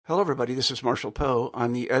Hello, everybody. This is Marshall Poe.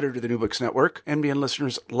 I'm the editor of the New Books Network. NBN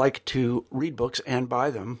listeners like to read books and buy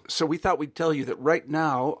them. So we thought we'd tell you that right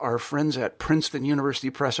now, our friends at Princeton University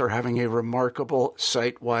Press are having a remarkable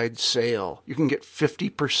site-wide sale. You can get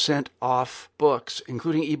 50% off books,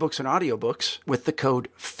 including ebooks and audiobooks, with the code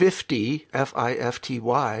 50,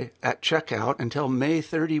 F-I-F-T-Y, at checkout until May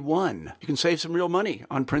 31. You can save some real money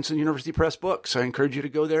on Princeton University Press books. I encourage you to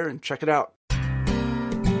go there and check it out.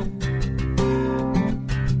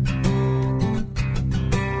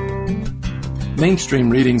 Mainstream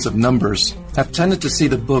readings of Numbers have tended to see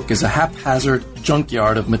the book as a haphazard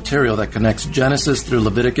junkyard of material that connects Genesis through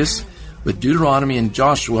Leviticus with Deuteronomy and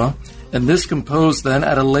Joshua, and this composed then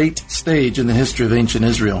at a late stage in the history of ancient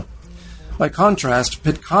Israel. By contrast,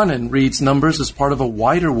 Pitcairn reads Numbers as part of a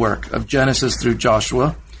wider work of Genesis through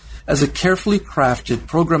Joshua, as a carefully crafted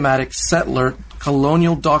programmatic settler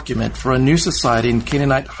colonial document for a new society in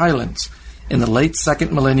Canaanite highlands in the late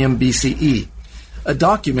 2nd millennium BCE. A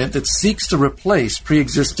document that seeks to replace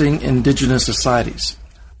pre-existing indigenous societies.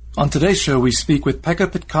 On today's show, we speak with Pekka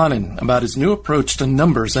Pitcairn about his new approach to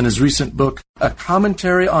Numbers and his recent book, A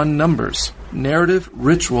Commentary on Numbers, Narrative,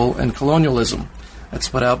 Ritual, and Colonialism, that's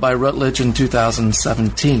put out by Routledge in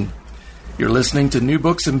 2017. You're listening to New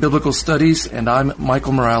Books in Biblical Studies, and I'm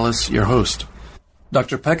Michael Morales, your host.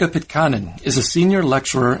 Dr. Pekka Pitcairn is a senior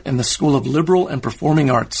lecturer in the School of Liberal and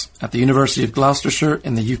Performing Arts at the University of Gloucestershire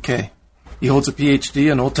in the UK. He holds a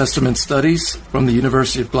PhD in Old Testament Studies from the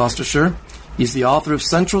University of Gloucestershire. He's the author of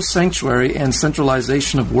Central Sanctuary and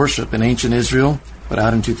Centralization of Worship in Ancient Israel, put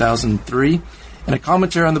out in 2003, and a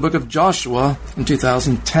commentary on the book of Joshua in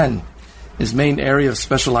 2010. His main area of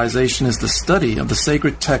specialization is the study of the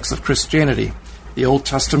sacred texts of Christianity, the Old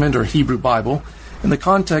Testament or Hebrew Bible, in the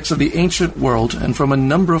context of the ancient world and from a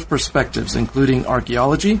number of perspectives, including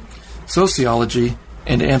archaeology, sociology,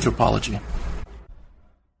 and anthropology.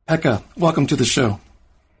 Pekka, welcome to the show.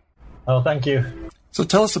 Oh, thank you. So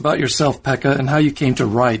tell us about yourself, Pekka, and how you came to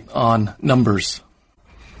write on Numbers.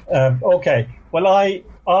 Okay. Well, I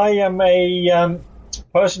am a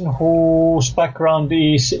person whose background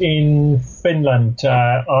is in Finland.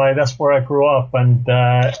 That's where I grew up, and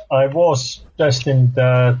I was destined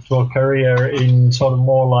to a career in sort of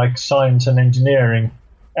more like science and engineering,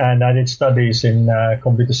 and I did studies in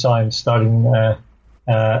computer science, starting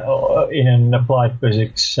in an applied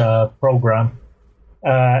physics program.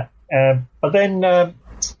 But then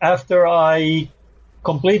after I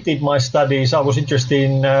completed my studies, I was interested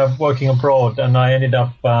in working abroad, and I ended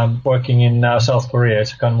up working in South Korea.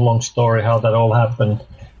 It's a kind of long story how that all happened.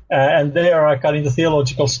 And there I got into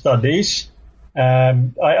theological studies.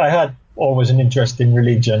 I had always an interest in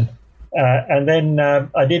religion. And then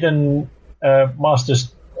I did a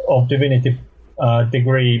Master's of Divinity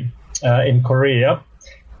degree in Korea.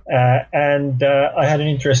 And I had an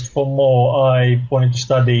interest for more. I wanted to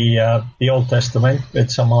study the Old Testament.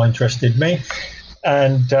 It somehow interested me.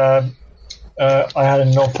 And I had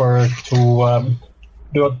an offer to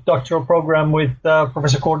do a doctoral program with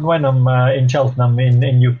Professor Gordon Wenham in Cheltenham in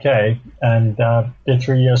UK. And did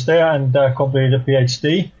 3 years there and completed a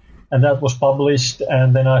PhD. And that was published.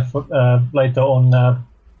 And then I later on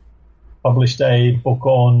published a book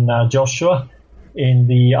on Joshua in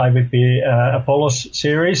the IVP Apollos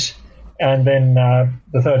series, and then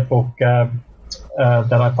the third book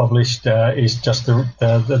that I published is just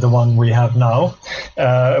the one we have now,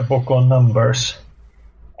 a book on Numbers.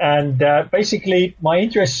 And basically, my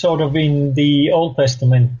interest sort of in the Old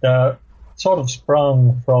Testament sort of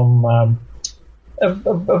sprung from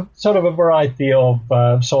a sort of a variety of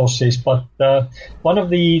sources, but one of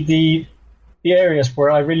the areas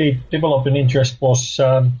where I really developed an interest was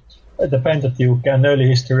the Pentateuch and early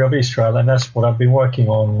history of Israel, and that's what I've been working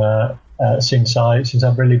on since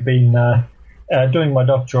I've really been doing my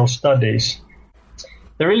doctoral studies.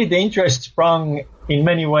 The interest sprung in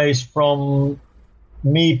many ways from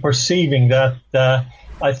me perceiving that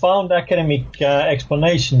I found academic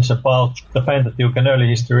explanations about the Pentateuch and early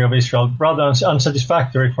history of Israel rather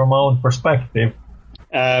unsatisfactory from my own perspective,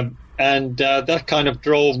 and that kind of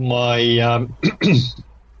drove my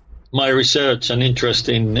my research and interest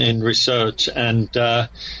in research, and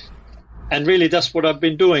really that's what I've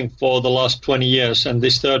been doing for the last 20 years. And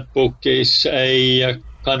this third book is a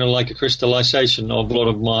kind of like a crystallization of a lot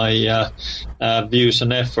of my views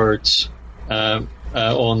and efforts on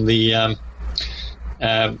the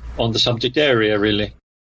subject area, really.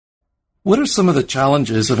 What are some of the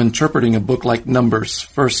challenges of interpreting a book like Numbers,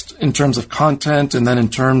 first in terms of content and then in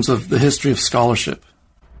terms of the history of scholarship?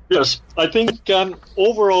 Yes, I think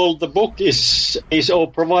overall the book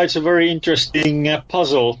provides a very interesting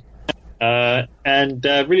puzzle, and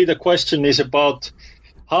really the question is about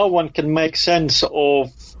how one can make sense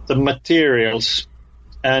of the materials,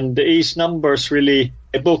 and is Numbers really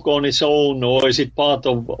a book on its own, or is it part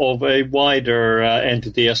of a wider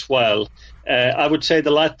entity as well? I would say the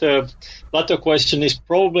latter question is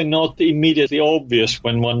probably not immediately obvious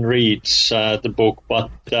when one reads the book, but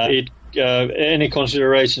any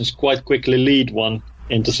considerations quite quickly lead one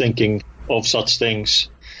into thinking of such things.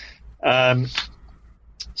 So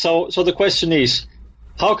the question is,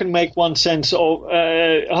 how can one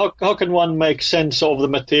make sense of the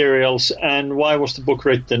materials, and why was the book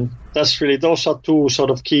written? Those are two sort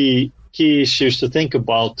of key issues to think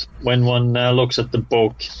about when one looks at the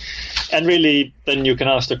book. And really, then you can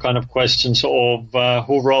ask the kind of questions of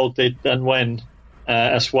who wrote it and when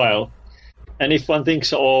as well. And if one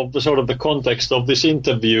thinks of the context of this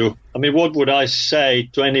interview, I mean, what would I say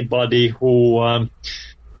to anybody who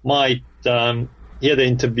might hear the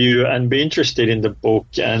interview and be interested in the book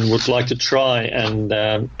and would like to try and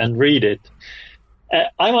read it?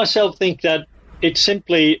 I myself think that it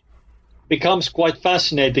simply becomes quite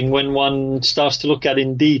fascinating when one starts to look at it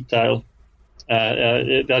in detail.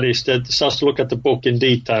 That starts to look at the book in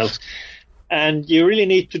detail. And you really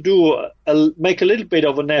need to make a little bit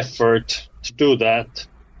of an effort to do that.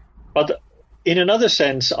 But in another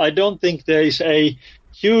sense, I don't think there is a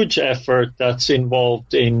huge effort that's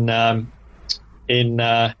involved in trying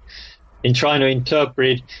to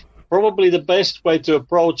interpret. Probably the best way to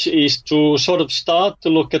approach is to sort of start to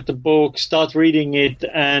look at the book, start reading it,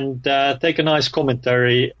 and take a nice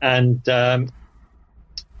commentary and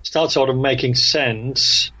start sort of making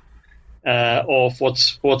sense of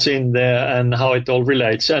what's in there and how it all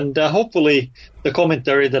relates. And hopefully the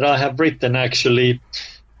commentary that I have written actually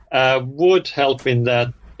would help in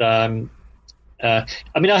that. The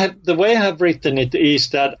way I have written it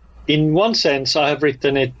is that in one sense I have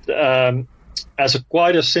written it as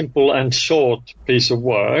quite a simple and short piece of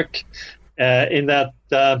work, in that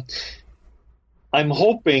I'm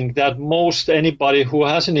hoping that most anybody who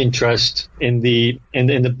has an interest in the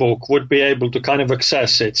book would be able to kind of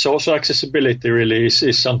access it. So also accessibility really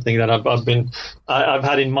is something that I've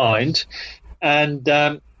had in mind,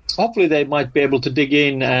 and hopefully they might be able to dig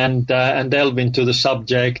in and delve into the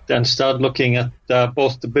subject and start looking at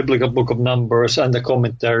both the biblical book of Numbers and the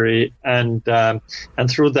commentary, and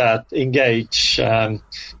through that engage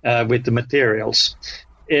with the materials.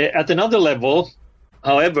 At another level,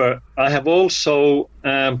 however, I have also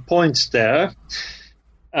points there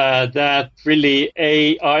that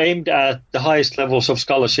really are aimed at the highest levels of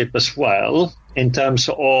scholarship as well, in terms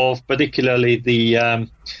of particularly the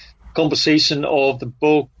composition of the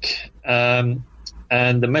book and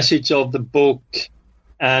the message of the book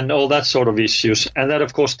and all that sort of issues. And that,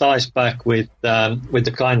 of course, ties back with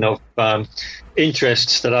the kind of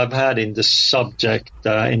interests that I've had in the subject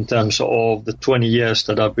in terms of the 20 years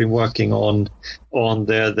that I've been working on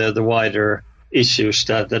the wider issues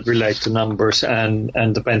that relate to Numbers and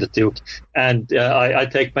the Pentateuch. And I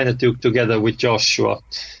take Pentateuch together with Joshua,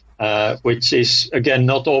 which is, again,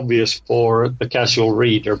 not obvious for the casual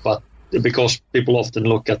reader, but because people often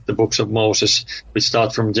look at the books of Moses, we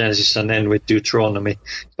start from Genesis and end with Deuteronomy.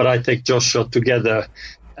 But I take Joshua together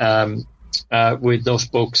with those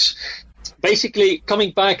books. Basically,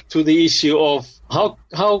 coming back to the issue of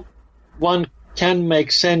how one can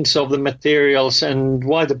make sense of the materials and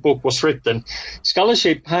why the book was written.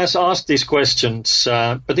 Scholarship has asked these questions,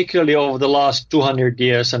 particularly over the last 200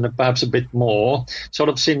 years and perhaps a bit more, sort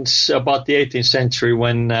of since about the 18th century,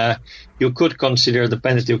 when you could consider the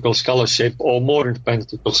Pentateuchal scholarship or modern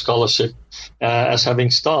Pentateuchal scholarship as having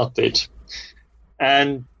started.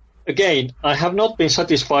 And again, I have not been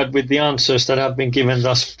satisfied with the answers that have been given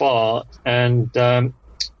thus far, and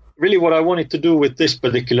really what I wanted to do with this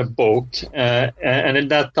particular book,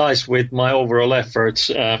 and that ties with my overall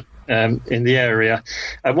efforts in the area,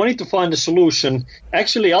 I wanted to find a solution,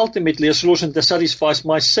 actually ultimately a solution that satisfies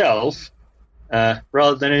myself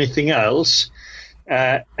rather than anything else.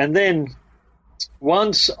 And then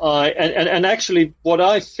once and actually what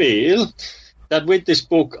I feel that with this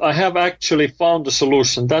book I have actually found a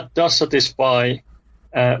solution that does satisfy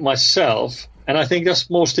myself. And I think that's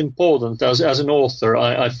most important as an author.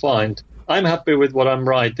 I find I'm happy with what I'm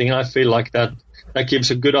writing. I feel like that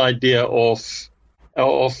gives a good idea of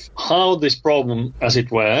how this problem, as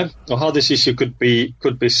it were, or how this issue could be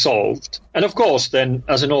solved. And of course, then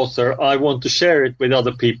as an author, I want to share it with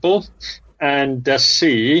other people and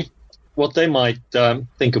see what they might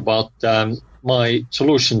think about my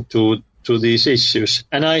solution to these issues.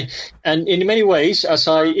 And in many ways, as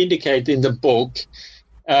I indicate in the book,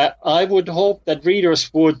 I would hope that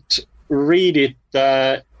readers would read it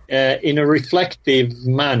in a reflective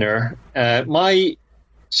manner. My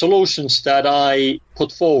solutions that I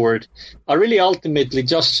put forward are really ultimately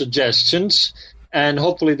just suggestions, and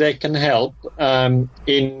hopefully they can help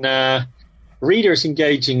in readers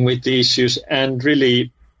engaging with the issues and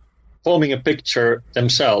really forming a picture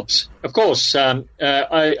themselves. Of course, I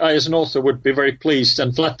as an author would be very pleased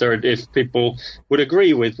and flattered if people would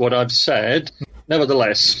agree with what I've said.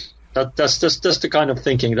 Nevertheless, that's the kind of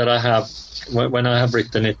thinking that I have when I have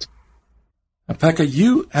written it. Pekka,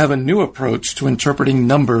 you have a new approach to interpreting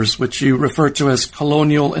numbers, which you refer to as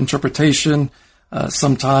colonial interpretation.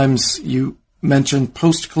 Sometimes you mention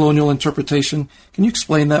post-colonial interpretation. Can you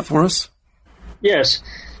explain that for us? Yes.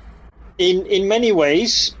 In many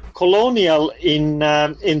ways, colonial in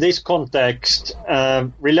this context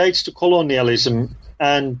relates to colonialism,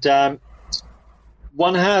 and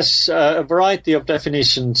one has a variety of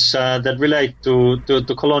definitions that relate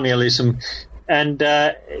to colonialism. And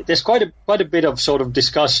there's quite a bit of sort of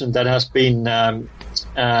discussion that has been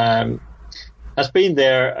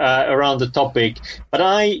there around the topic. But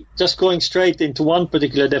I just going straight into one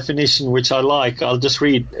particular definition which I like. I'll just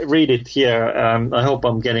read it here. I hope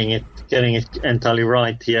I'm getting it entirely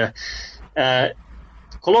right here.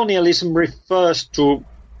 Colonialism refers to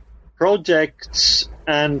projects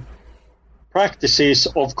and practices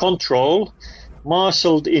of control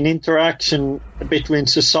marshaled in interaction between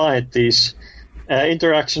societies.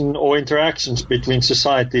 Interactions between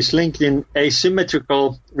societies linked in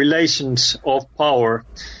asymmetrical relations of power,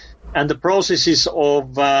 and the processes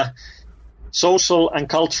of social and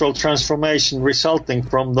cultural transformation resulting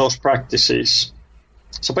from those practices.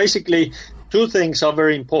 So basically, two things are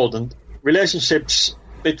very important: relationships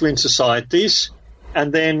between societies,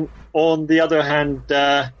 and then on the other hand,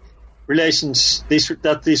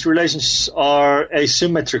 these relations are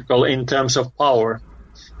asymmetrical in terms of power.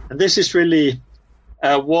 And this is really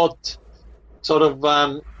what sort of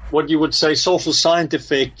what you would say social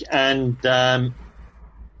scientific and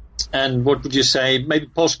what would you say maybe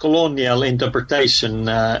post-colonial interpretation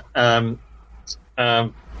kind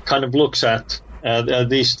of looks at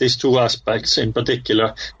these two aspects in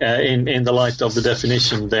particular in the light of the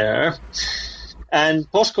definition there.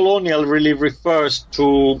 And post-colonial really refers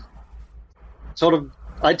to sort of,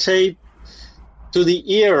 I'd say, to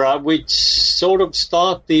the era which sort of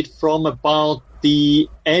started from about the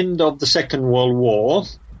end of the Second World War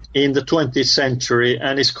in the 20th century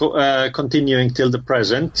and is continuing till the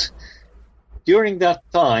present. During that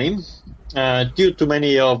time, due to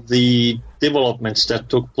many of the developments that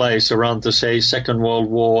took place around the, say, Second World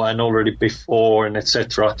War and already before and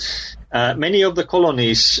etc., many of the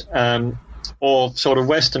colonies of sort of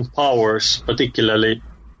Western powers, particularly,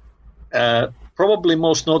 probably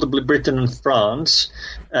most notably Britain and France,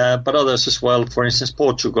 but others as well, for instance,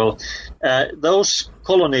 Portugal. Those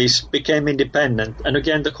colonies became independent. And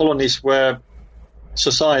again, the colonies were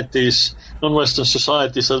societies, non-Western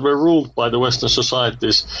societies that were ruled by the Western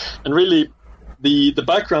societies. And really, the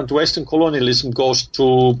background to Western colonialism goes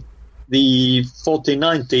to the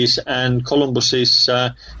 1490s and Columbus's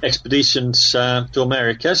expeditions to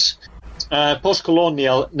Americas.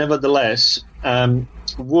 Post-colonial, nevertheless,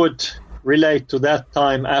 would relate to that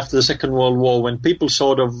time after the Second World War when people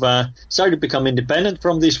sort of started to become independent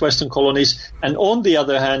from these Western colonies. And on the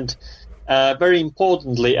other hand, very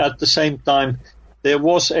importantly, at the same time, there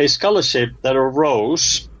was a scholarship that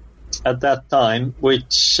arose at that time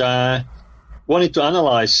which wanted to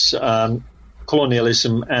analyze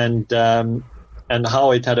colonialism and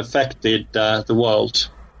how it had affected the world.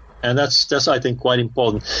 And that's, I think, quite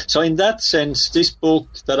important. So in that sense, this book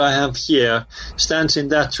that I have here stands in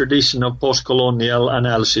that tradition of post-colonial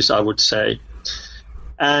analysis, I would say.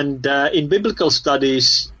 And in biblical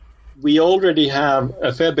studies, we already have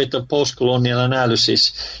a fair bit of post-colonial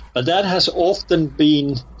analysis, but that has often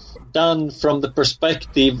been done from the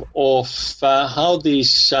perspective of how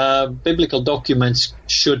these biblical documents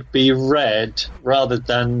should be read rather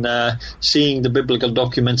than seeing the biblical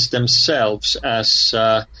documents themselves as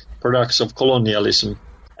products of colonialism.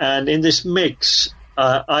 And in this mix,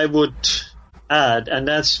 I would add, and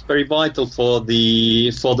that's very vital for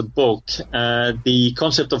the book, the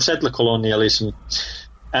concept of settler colonialism.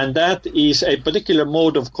 And that is a particular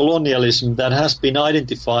mode of colonialism that has been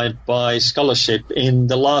identified by scholarship in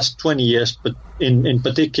the last 20 years, but in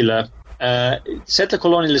particular. Settler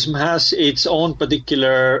colonialism has its own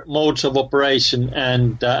particular modes of operation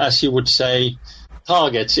and, as you would say,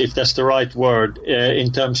 targets, if that's the right word,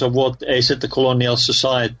 in terms of what a settler colonial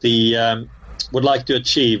society would like to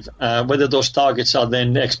achieve, whether those targets are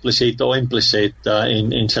then explicit or implicit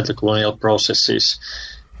in settler colonial processes.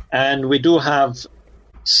 And we do have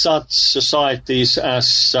such societies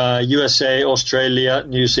as USA, Australia,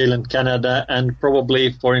 New Zealand, Canada, and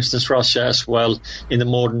probably, for instance, Russia as well in the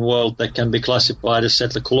modern world that can be classified as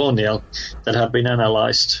settler colonial that have been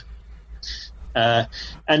analyzed.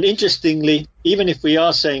 And interestingly, even if we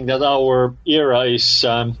are saying that our era is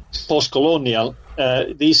post-colonial,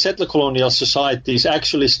 these settler colonial societies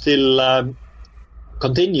actually still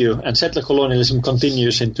continue, and settler colonialism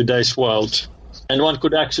continues in today's world. And one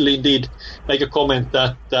could actually indeed make a comment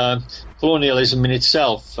that colonialism in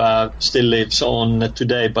itself still lives on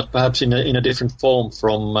today, but perhaps in a different form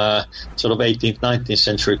from sort of 18th, 19th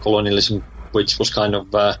century colonialism, which was kind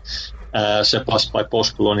of surpassed by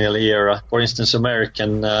post-colonial era. For instance,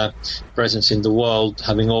 American presence in the world,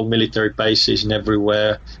 having all military bases and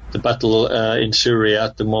everywhere. The battle in Syria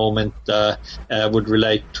at the moment would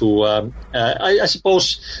relate to, I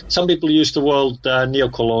suppose some people use the word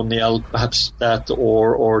neo-colonial, perhaps that,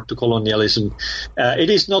 or to colonialism. It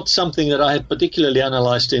is not something that I have particularly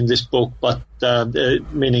analyzed in this book, but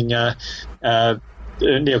meaning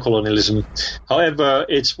neocolonialism. However,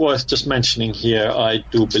 it's worth just mentioning here, I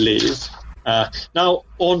do believe. Now,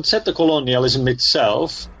 on settler colonialism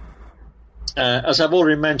itself, as I've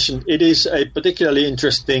already mentioned, it is a particularly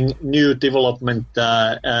interesting new development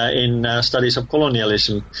in studies of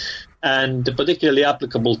colonialism, and particularly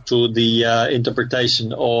applicable to the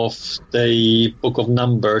interpretation of the Book of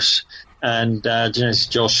Numbers and Genesis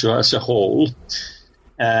Joshua as a whole.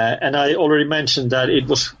 And I already mentioned that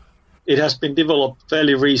it has been developed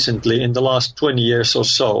fairly recently in the last 20 years or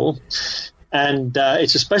so, and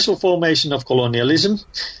it's a special formation of colonialism.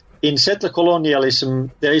 In settler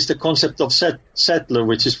colonialism, there is the concept of settler,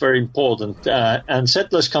 which is very important, and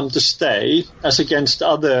settlers come to stay as against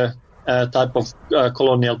other type of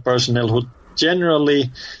colonial personnel who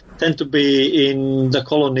generally tend to be in the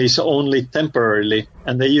colonies only temporarily,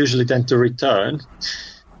 and they usually tend to return.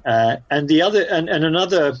 And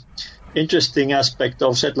another interesting aspect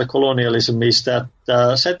of settler colonialism is that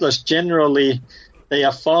settlers generally, they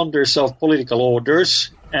are founders of political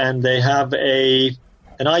orders, and they have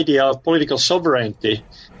an idea of political sovereignty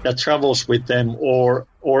that travels with them or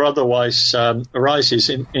otherwise arises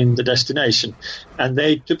in the destination. And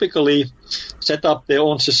they typically set up their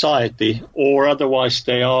own society, or otherwise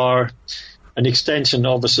they are an extension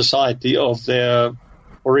of a society of their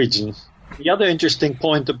origin. The other interesting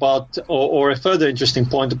point about, or a further interesting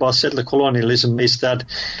point about settler colonialism is that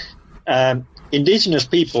indigenous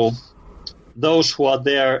people, those who are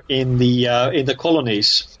there in the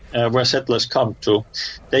colonies where settlers come to,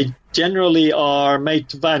 they generally are made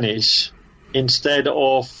to vanish instead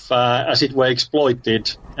of, as it were,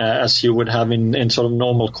 exploited, as you would have in sort of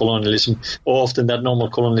normal colonialism. Or often that normal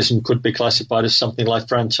colonialism could be classified as something like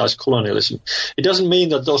franchise colonialism. It doesn't mean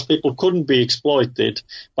that those people couldn't be exploited,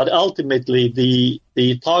 but ultimately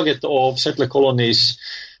the target of settler colonies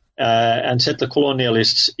and settler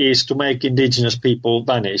colonialists is to make indigenous people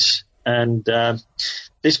vanish. And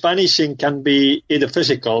this vanishing can be either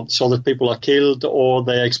physical, so that people are killed or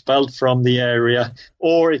they are expelled from the area,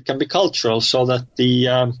 or it can be cultural, so that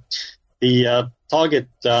the target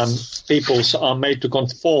peoples are made to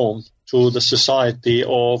conform to the society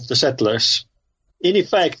of the settlers. In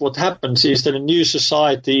effect, what happens is that a new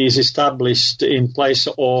society is established in place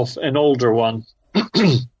of an older one.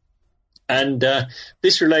 And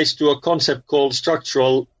this relates to a concept called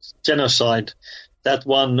structural genocide that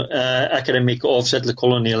one academic of settler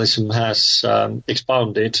colonialism has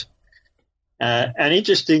expounded. And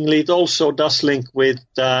interestingly, it also does link with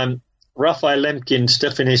Raphael Lemkin's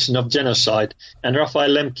definition of genocide. And Raphael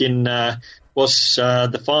Lemkin was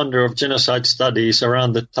the founder of genocide studies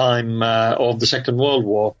around the time of the Second World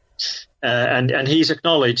War. And he's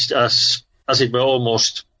acknowledged as it were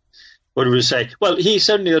almost, what do we say? Well, he's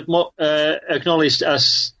certainly acknowledged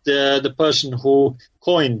as the person who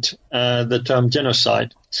coined the term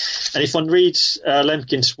genocide. And if one reads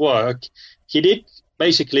Lemkin's work, he did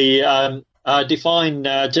basically define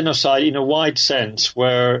genocide in a wide sense,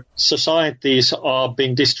 where societies are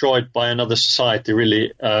being destroyed by another society,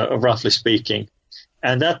 really, roughly speaking.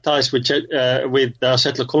 And that ties with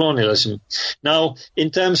settler colonialism. Now,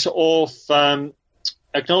 in terms of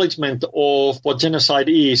acknowledgement of what genocide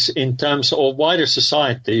is in terms of wider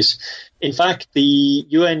societies, in fact, the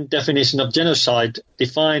UN definition of genocide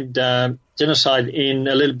defined genocide in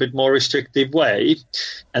a little bit more restrictive way.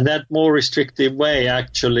 And that more restrictive way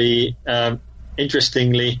actually,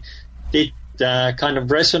 interestingly, did kind of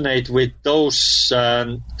resonate with those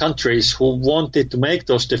countries who wanted to make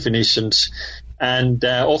those definitions. And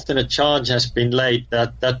often a charge has been laid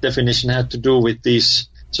that that definition had to do with these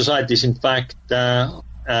societies, in fact,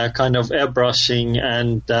 kind of airbrushing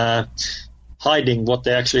and hiding what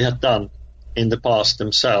they actually had done in the past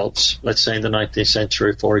themselves, let's say in the 19th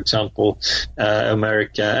century, for example,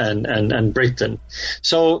 America and Britain.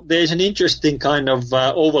 So there's an interesting kind of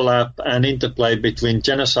overlap and interplay between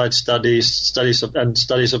genocide studies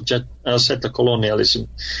of settler colonialism.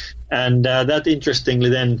 And that interestingly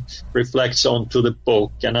then reflects onto the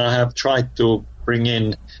book. And I have tried to bring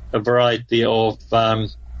in a variety of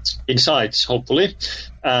insights, hopefully,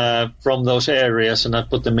 from those areas, and I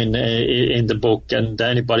put them in the book. And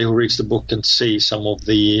anybody who reads the book can see some of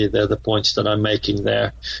the points that I'm making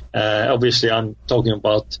there. Obviously, I'm talking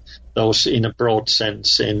about those in a broad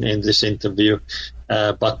sense in this interview,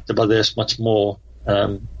 but there's much more.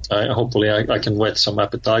 Hopefully, I can whet some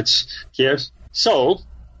appetites here. So,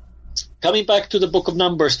 coming back to the Book of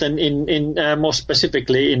Numbers, then in more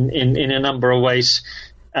specifically in a number of ways.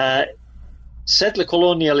 Settler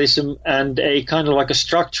colonialism and a kind of like a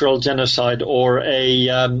structural genocide or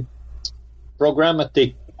a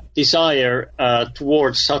programmatic desire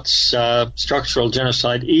towards such structural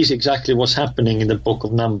genocide is exactly what's happening in the Book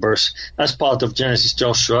of Numbers as part of Genesis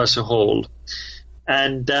Joshua as a whole.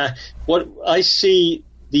 And what I see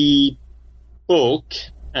the book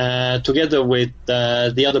together with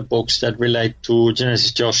the other books that relate to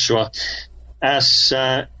Genesis Joshua as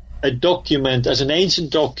a document, as an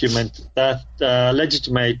ancient document that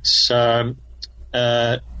legitimates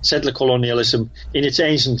settler colonialism in its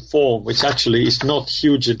ancient form, which actually is not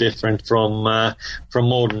hugely different from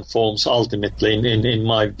modern forms ultimately, in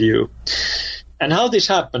my view. And how this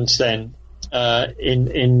happens then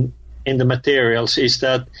in the materials is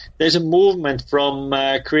that there's a movement from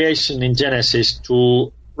creation in Genesis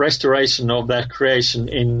to restoration of that creation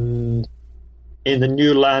in the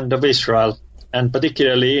new land of Israel, and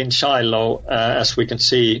particularly in Shiloh, as we can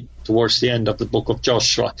see towards the end of the book of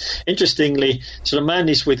Joshua. Interestingly, so the man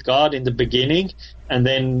is with God in the beginning, and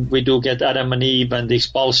then we do get Adam and Eve and the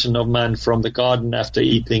expulsion of man from the garden after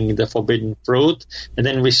eating the forbidden fruit. And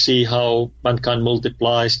then we see how mankind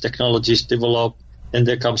multiplies, technologies develop, and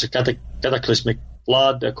there comes a cataclysmic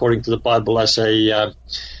flood, according to the Bible, as a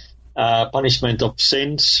punishment of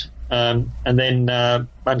sins. And then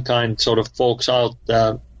mankind sort of forks out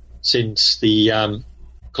since the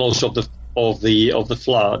close of the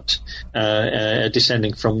flood,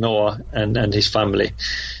 descending from Noah and his family.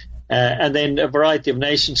 And then a variety of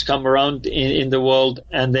nations come around in the world,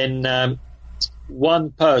 and then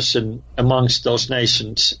one person amongst those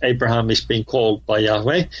nations, Abraham, is being called by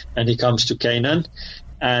Yahweh, and he comes to Canaan,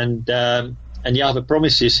 and Yahweh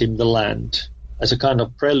promises him the land as a kind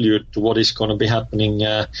of prelude to what is going to be happening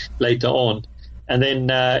later on. And then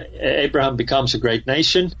Abraham becomes a great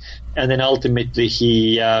nation, and then ultimately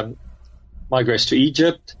he migrates to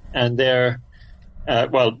Egypt, and there,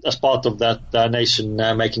 as part of that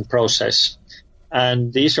nation-making process.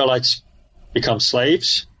 And the Israelites become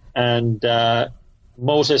slaves, and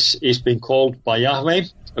Moses is being called by Yahweh,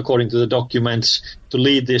 according to the documents, to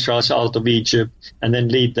lead the Israelites out of Egypt and then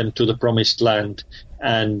lead them to the promised land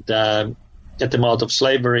and get them out of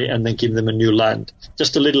slavery and then give them a new land.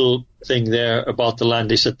 Just a little thing there about the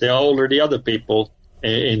land is that there are already other people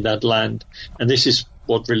in that land, and this is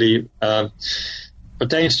what really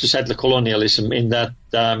pertains to settler colonialism, in that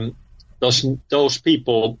those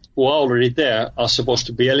people who are already there are supposed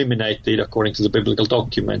to be eliminated according to the biblical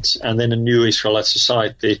documents, and then a new Israelite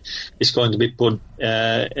society is going to be put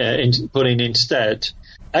in instead.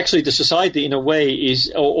 Actually, the society, in a way, is,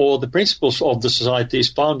 or the principles of the society is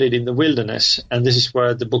founded in the wilderness, and this is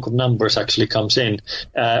where the Book of Numbers actually comes in.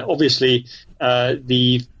 Obviously,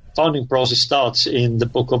 the founding process starts in the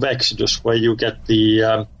Book of Exodus, where you get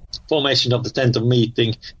the formation of the tent of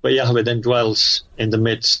meeting, where Yahweh then dwells in the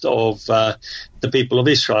midst of the people of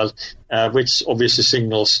Israel, which obviously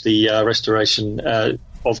signals the restoration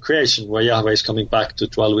of creation, where Yahweh is coming back to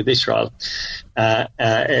dwell with Israel.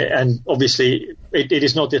 And obviously it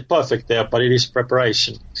is not yet perfect there, but it is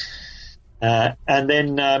preparation. And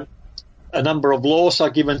then a number of laws are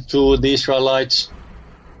given to the Israelites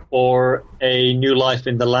for a new life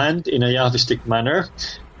in the land in a Yahwistic manner.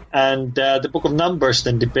 And the Book of Numbers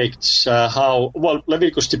then depicts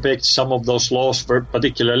Leviticus depicts some of those laws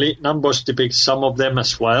particularly. Numbers depicts some of them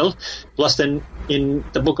as well. Plus then in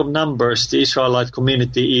the Book of Numbers, the Israelite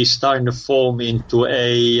community is starting to form into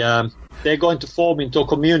they're going to form into a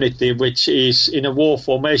community which is in a war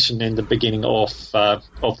formation in the beginning of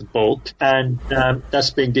the book. And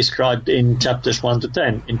that's being described in chapters 1 to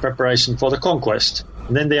 10 in preparation for the conquest.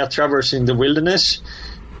 And then they are traversing the wilderness,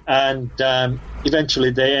 and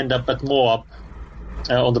eventually they end up at Moab,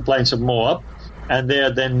 on the plains of Moab, And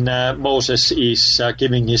there then Moses is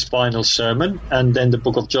giving his final sermon, and then the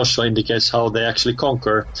book of Joshua indicates how they actually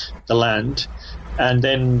conquer the land. And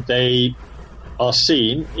then they are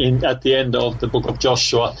seen at the end of the book of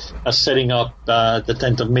Joshua as setting up the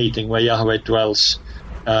tent of meeting where Yahweh dwells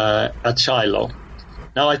at Shiloh.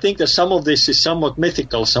 Now, I think that some of this is somewhat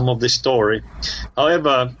mythical, some of this story.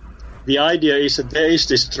 However, the idea is that there is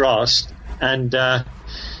this trust, and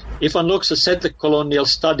if one looks at settler colonial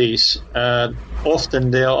studies,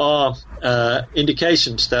 often there are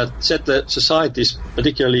indications that settler societies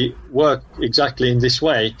particularly work exactly in this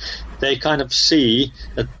way. They kind of see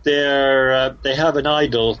that they have an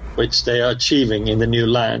idol which they are achieving in the new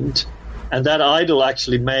land, and that idol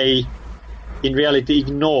actually may in reality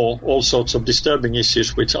ignore all sorts of disturbing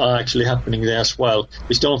issues which are actually happening there as well,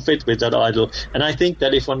 which don't fit with that idol. And I think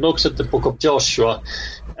that if one looks at the book of Joshua,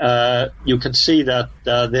 you can see that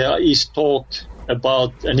there is talk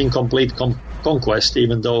about an incomplete conquest,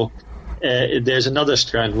 even though there's another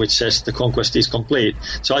strand which says the conquest is complete.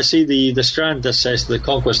 So I see the strand that says the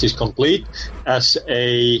conquest is complete as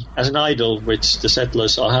an idol which the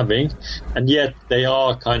settlers are having, and yet they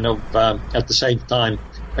are kind of at the same time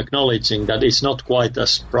acknowledging that it's not quite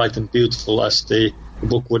as bright and beautiful as the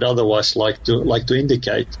book would otherwise like to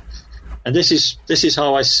indicate. And this is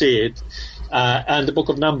how I see it. And the book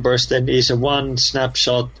of Numbers then is a one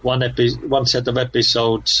snapshot, one set of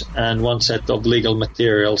episodes, and one set of legal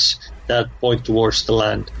materials that point towards the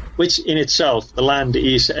land, which in itself, the land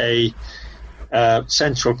is a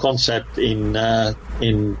central concept in the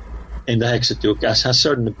Hexateuch, as has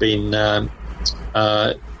certainly been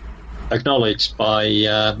acknowledged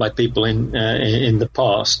by people in the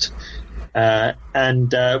past.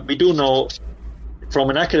 And we do know from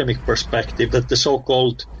an academic perspective that the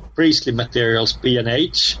so-called priestly materials, P and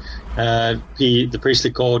H, the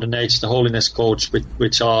priestly code, and H, the holiness codes,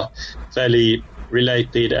 which are fairly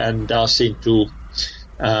related and are seen to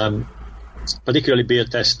particularly be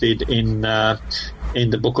attested in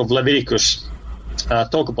the book of Leviticus,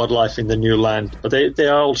 talk about life in the new land, but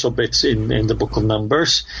there are also bits in the book of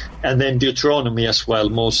Numbers, and then Deuteronomy as well.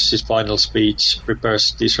 Moses' final speech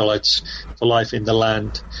prepares the Israelites for life in the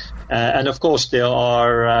land, and of course there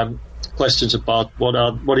are questions about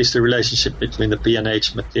what is the relationship between the P and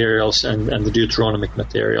H materials and the Deuteronomic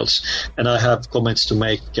materials, and I have comments to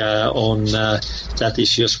make on that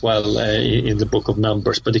issue as well in the book of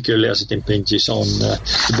Numbers, particularly as it impinges on the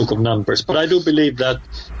book of Numbers. But I do believe that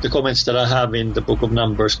the comments that I have in the book of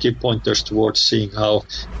Numbers give pointers towards seeing how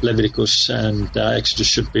Leviticus and Exodus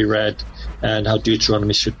should be read, and how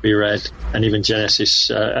Deuteronomy should be read, and even Genesis.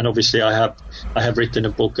 And obviously I have written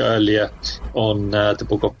a book earlier on the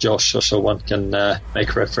book of Joshua, so one can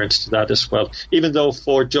make reference to that as well. Even though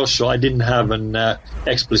for Joshua I didn't have an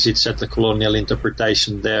explicit settler colonial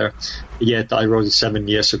interpretation there yet. I wrote it 7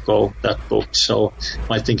 years ago, that book, so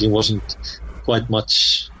my thinking wasn't quite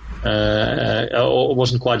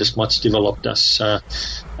as much developed as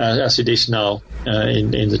it is now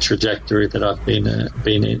in the trajectory that I've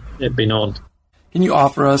been on. Can you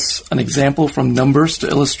offer us an example from Numbers to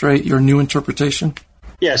illustrate your new interpretation?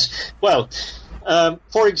 Yes. Well,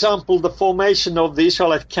 for example, the formation of the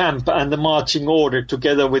Israelite camp and the marching order,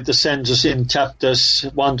 together with the census in chapters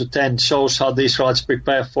 1 to 10, shows how the Israelites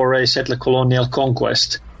prepare for a settler colonial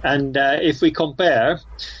conquest. And if we compare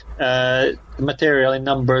the material in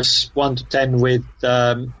Numbers 1 to 10 with,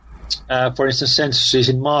 for instance, censuses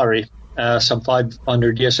in Mari some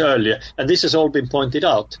 500 years earlier, and this has all been pointed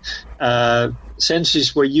out,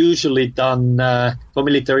 censuses were usually done for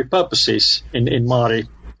military purposes in Mari,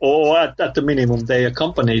 or at the minimum they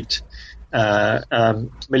accompanied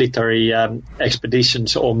military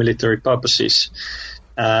expeditions or military purposes.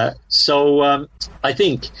 So I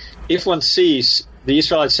think if one sees the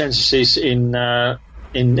Israelite censuses in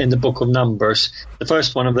the book of Numbers, the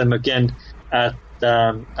first one of them again at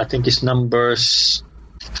I think is Numbers.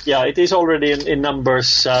 Yeah, it is already in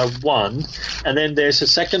Numbers 1, and then there's a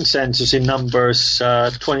second census in Numbers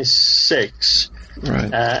 26.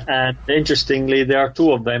 Right. And interestingly, there are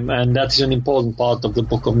two of them, and that is an important part of the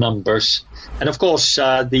book of Numbers. And of course,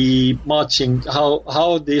 the marching,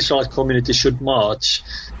 how the Israelite community should march,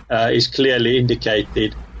 is clearly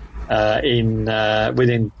indicated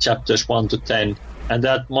within chapters 1 to 10, and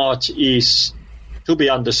that march is to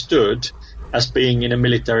be understood as being in a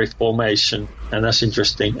military formation, and that's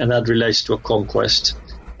interesting, and that relates to a conquest,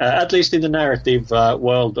 at least in the narrative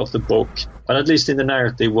world of the book. But at least in the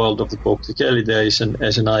narrative world of the book, clearly there is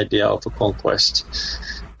an idea of a conquest.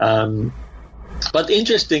 But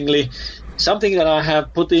interestingly, something that I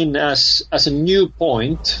have put in as a new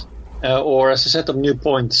point, or as a set of new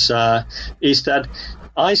points, is that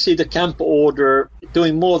I see the camp order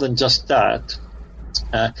doing more than just that.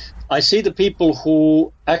 I see the people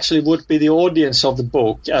who actually would be the audience of the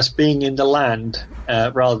book as being in the land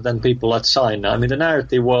rather than people at Sinai. I mean, the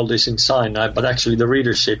narrative world is in Sinai, but actually the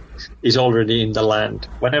readership is already in the land,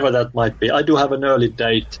 whenever that might be. I do have an early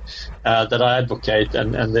date that I advocate,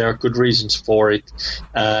 and there are good reasons for it.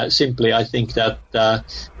 Simply, I think that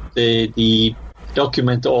the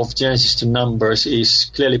document of Genesis to Numbers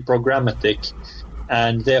is clearly programmatic,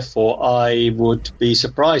 and therefore I would be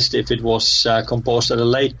surprised if it was composed at a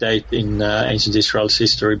late date in ancient Israel's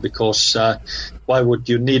history, because why would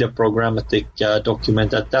you need a programmatic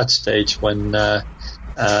document at that stage when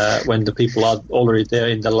the people are already there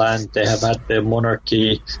in the land, they have had their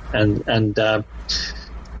monarchy and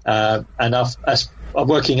are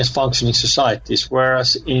working as functioning societies,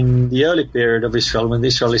 whereas in the early period of Israel, when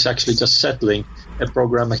Israel is actually just settling, a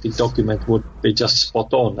programmatic document would be just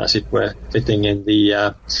spot on, as it were, fitting in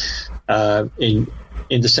the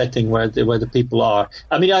in the setting where the people are.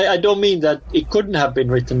 I mean, I don't mean that it couldn't have been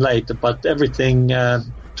written later, but everything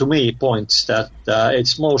to me points that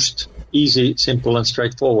it's most easy, simple, and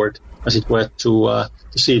straightforward, as it were, to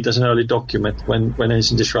see it as an early document when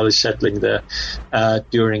ancient Israel is settling there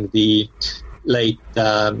during the late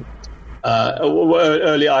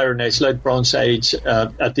early Iron Age, late Bronze Age,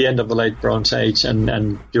 at the end of the late Bronze Age,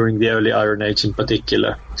 and during the early Iron Age in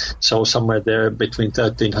particular. So somewhere there between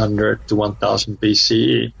 1300 to 1000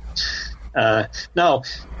 BCE. Now,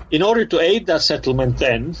 in order to aid that settlement,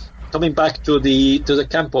 then coming back to the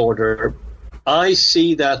camp order, I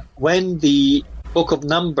see that when the Book of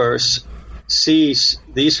Numbers sees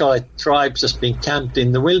the Israelite tribes as being camped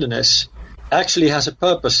in the wilderness, actually has a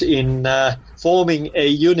purpose in forming a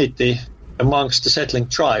unity amongst the settling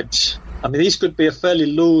tribes. I mean, these could be a fairly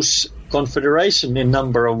loose confederation in a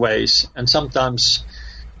number of ways, and sometimes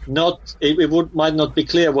might not be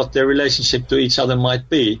clear what their relationship to each other might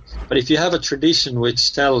be. But if you have a tradition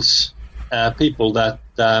which tells people that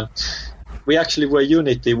we actually were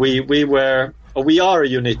unity, we are a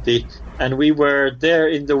unity, and we were there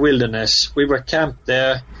in the wilderness, we were camped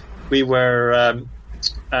there, we were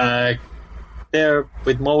there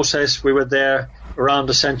with Moses, we were there around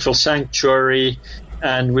the central sanctuary,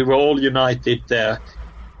 and we were all united there.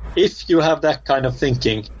 If you have that kind of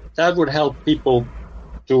thinking, that would help people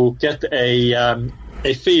to get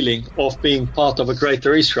a feeling of being part of a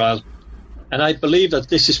greater Israel. And I believe that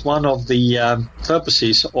this is one of the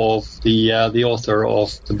purposes of the author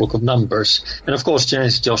of the Book of Numbers, and of course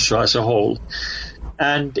Genesis, Joshua as a whole.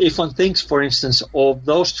 And if one thinks, for instance, of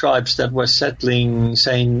those tribes that were settling,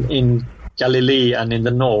 say, in Galilee and in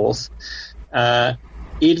the north,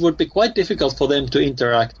 it would be quite difficult for them to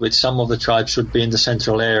interact with some of the tribes who would be in the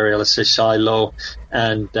central area, let's say Shiloh,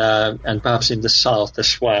 and perhaps in the south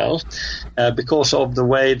as well, because of the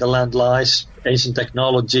way the land lies. Ancient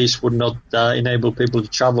technologies would not enable people to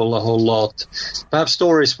travel a whole lot. Perhaps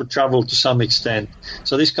stories would travel to some extent.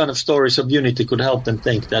 So these kind of stories of unity could help them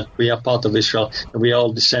think that we are part of Israel, and we are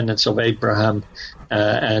all descendants of Abraham,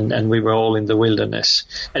 and we were all in the wilderness.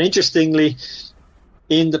 And interestingly,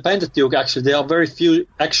 in the Pentateuch, actually, there are very few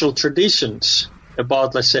actual traditions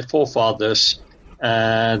about, let's say, forefathers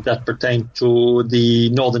that pertain to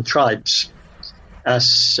the northern tribes,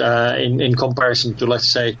 as in comparison to, let's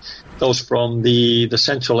say, those from the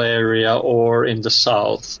central area or in the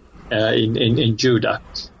south, in Judah.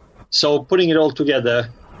 So putting it all together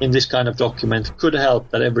in this kind of document could help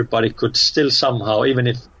that everybody could still somehow, even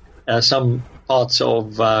if some parts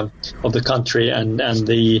of the country and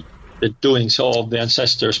the doings of the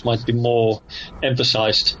ancestors might be more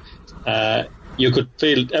emphasized,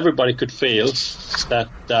 everybody could feel that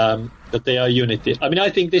they are unity. I mean, I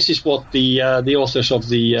think this is what the authors of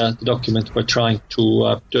the document were trying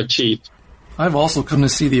to achieve. I've also come to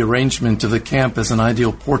see the arrangement of the camp as an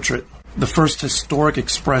ideal portrait, the first historic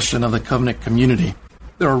expression of the covenant community.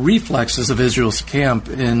 There are reflexes of Israel's camp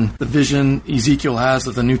in the vision Ezekiel has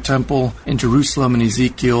of the new temple in Jerusalem in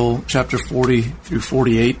Ezekiel chapter 40 through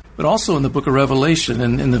 48, but also in the book of Revelation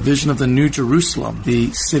in the vision of the New Jerusalem.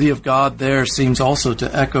 The city of God there seems also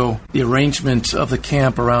to echo the arrangement of the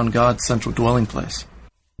camp around God's central dwelling place.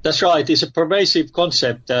 That's right. It's a pervasive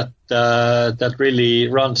concept that really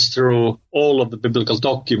runs through all of the biblical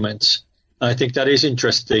documents. I think that is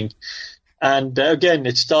interesting. And again,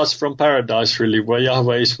 it starts from paradise, really, where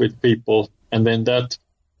Yahweh is with people, and then that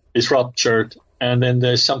is ruptured, and then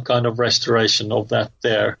there's some kind of restoration of that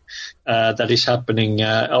there that is happening,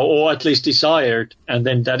 or at least desired, and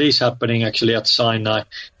then that is happening actually at Sinai,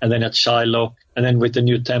 and then at Shiloh, and then with the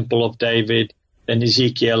new temple of David, then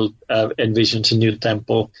Ezekiel envisions a new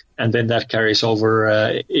temple, and then that carries over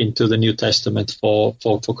into the New Testament for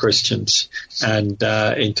Christians, and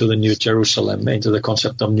into the New Jerusalem, into the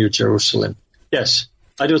concept of New Jerusalem. Yes,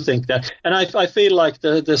 I do think that. And I feel like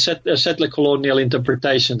the settler colonial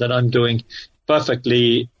interpretation that I'm doing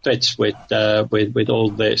perfectly fits with all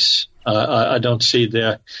this. I don't see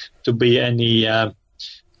there to be any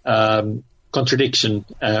contradiction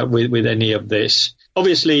with any of this.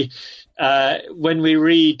 Obviously, when we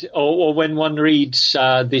read or when one reads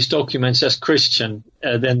these documents as Christian,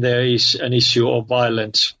 then there is an issue of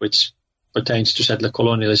violence which pertains to settler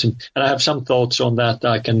colonialism, and I have some thoughts on that.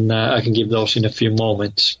 I can give those in a few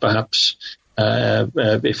moments, perhaps,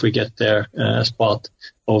 if we get there as part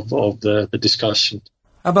of the discussion.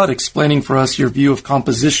 How about explaining for us your view of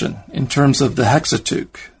composition in terms of the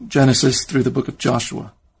Hexateuch, Genesis through the book of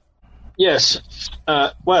Joshua? Yes.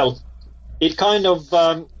 Well, it kind of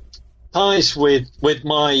ties with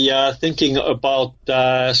my thinking about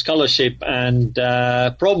scholarship and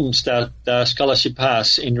problems that scholarship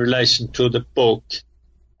has in relation to the book.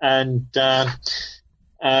 And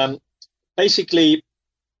basically,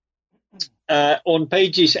 on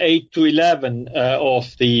pages 8 to 11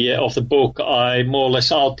 of the book, I more or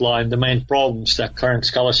less outline the main problems that current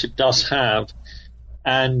scholarship does have.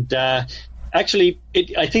 And actually,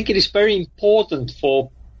 I think it is very important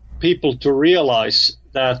for people to realize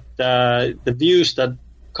that the views that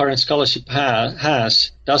current scholarship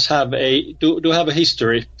does have a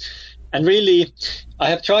history. And really, I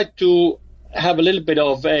have tried to have a little bit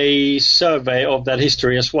of a survey of that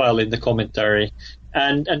history as well in the commentary.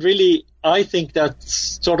 And really, I think that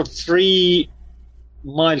sort of three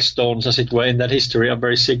milestones, as it were, in that history are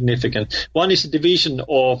very significant. One is the division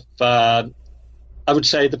of, I would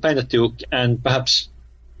say, the Pentateuch, and perhaps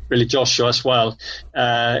really Joshua as well,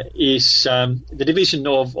 is the division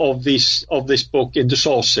of this book into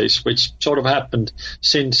sources, which sort of happened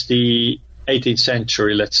since the 18th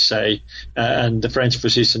century, let's say, and the French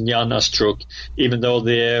physician Jan Astruc, even though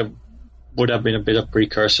there would have been a bit of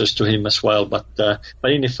precursors to him as well, but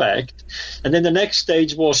in effect. And then the next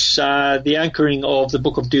stage was the anchoring of the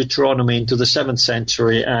book of Deuteronomy into the 7th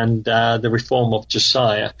century and the reform of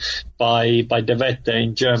Josiah by De Wette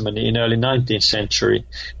in Germany in early 19th century.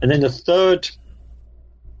 And then the third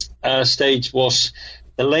stage was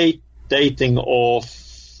the late dating of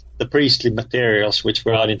the priestly materials, which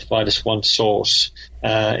were identified as one source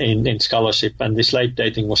in scholarship, and this late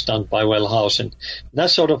dating was done by Wellhausen. That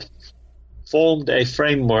sort of formed a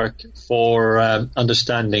framework for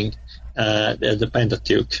understanding the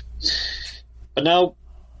Pentateuch. But now,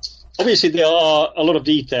 obviously, there are a lot of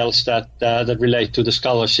details that relate to the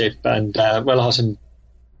scholarship, and Wellhausen's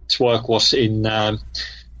work was in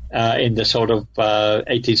the sort of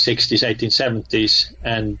 1860s, 1870s,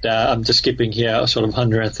 and I'm just skipping here sort of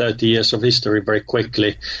 130 years of history very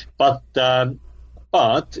quickly. But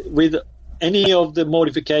with any of the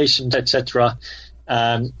modifications, etc.,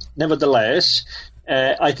 nevertheless,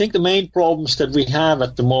 I think the main problems that we have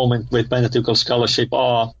at the moment with Pentateuchal scholarship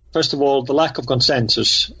are, first of all, the lack of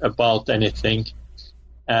consensus about anything.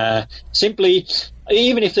 Simply,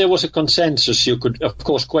 even if there was a consensus, you could, of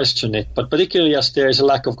course, question it, but particularly as there is a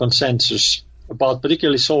lack of consensus about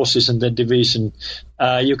particularly sources and their division,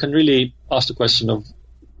 you can really ask the question of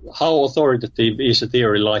how authoritative is a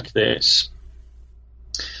theory like this.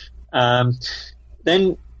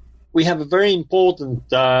 Then we have a very important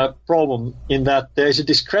problem in that there is a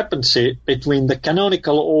discrepancy between the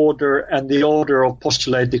canonical order and the order of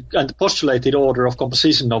postulated order of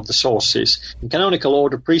composition of the sources. In canonical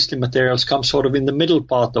order, priestly materials come sort of in the middle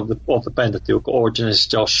part of the Pentateuch, or Genesis,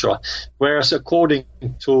 Joshua, whereas according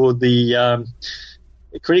to the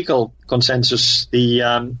critical consensus,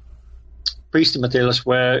 the priestly materials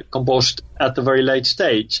were composed at the very late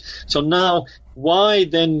stage. So now, why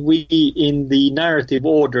then we in the narrative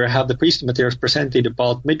order have the priestly materials presented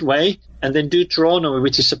about midway, and then Deuteronomy,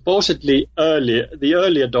 which is supposedly the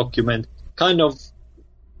earlier document, kind of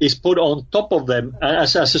is put on top of them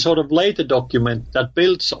as a sort of later document that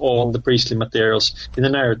builds on the priestly materials in the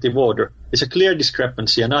narrative order. It's a clear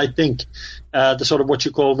discrepancy, and I think the sort of what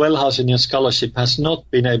you call Wellhausenian scholarship has not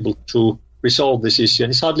been able to resolve this issue,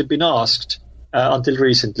 and it's hardly been asked until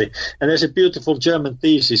recently. And there's a beautiful German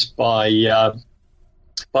thesis by a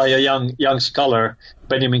young scholar,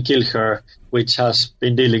 Benjamin Kilcher, which has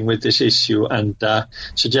been dealing with this issue and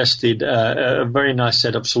suggested a very nice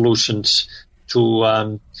set of solutions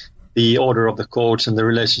to the order of the codes and the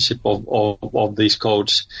relationship of these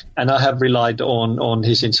codes. And I have relied on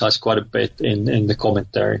his insights quite a bit in the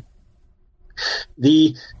commentary.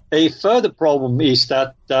 A further problem is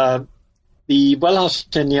that the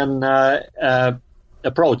Wellhousenian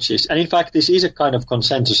approaches, and in fact this is a kind of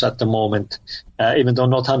consensus at the moment, even though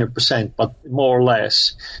not 100%, but more or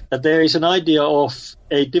less, that there is an idea of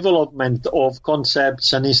a development of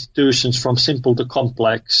concepts and institutions from simple to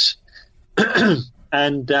complex.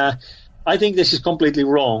 And I think this is completely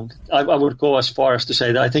wrong. I would go as far as to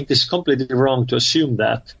say that I think this is completely wrong to assume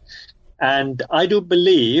that. And I do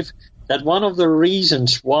believe that one of the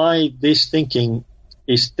reasons why this thinking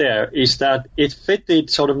is there is that it fitted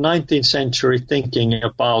sort of 19th century thinking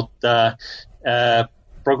about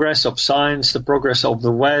progress of science, the progress of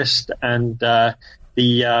the West, and the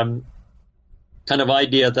kind of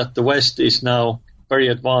idea that the West is now very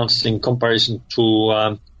advanced in comparison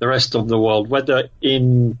to the rest of the world, whether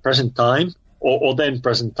in present time or then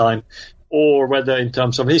present time, or whether in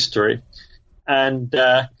terms of history. And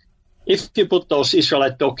if you put those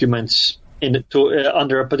Israelite documents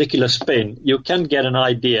under a particular spin, you can get an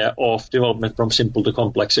idea of development from simple to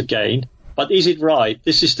complex again. But is it right?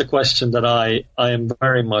 This is the question that I am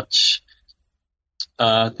very much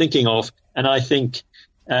thinking of, and I think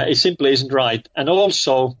it simply isn't right. And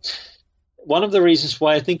also, one of the reasons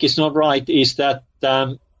why I think it's not right is that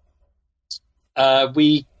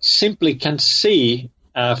we simply can see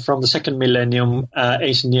from the second millennium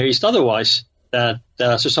ancient Near East otherwise, that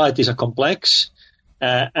societies are complex,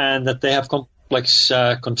 and that they have complex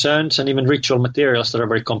concerns and even ritual materials that are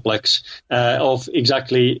very complex, of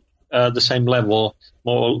exactly the same level,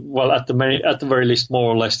 at the very least, more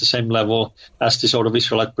or less the same level as the sort of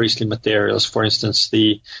Israelite priestly materials. For instance,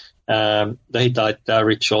 the Hittite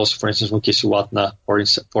rituals, for instance, Mukisuwatna,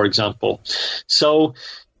 for example. So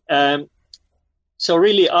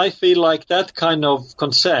really, I feel like that kind of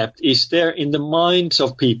concept is there in the minds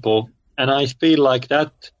of people, and I feel like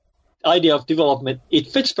that idea of development, it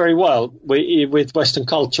fits very well with Western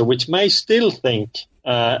culture, which may still think,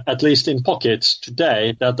 at least in pockets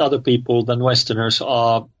today, that other people than Westerners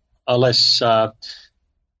are less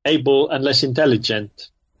able and less intelligent,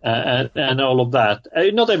 and all of that.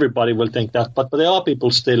 Not everybody will think that, but there are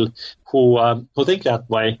people still who think that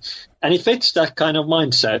way, and it fits that kind of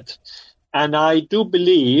mindset. And I do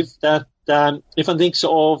believe that if one thinks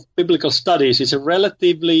of biblical studies, it's a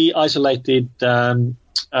relatively isolated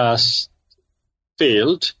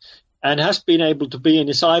field, and has been able to be in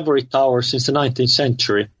its ivory tower since the 19th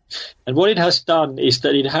century. And what it has done is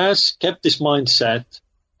that it has kept this mindset,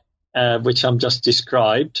 which I'm just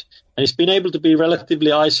described, and it's been able to be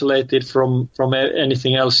relatively isolated from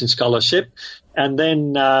anything else in scholarship. And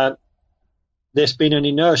then there's been an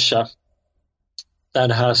inertia that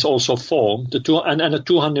has also formed, and a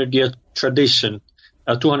 200-year tradition,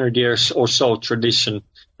 200 years or so tradition,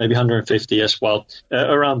 maybe 150 as well,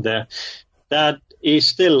 around there, that is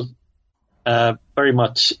still very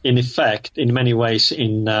much in effect in many ways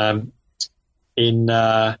in the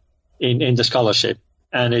scholarship,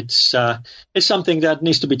 and it's something that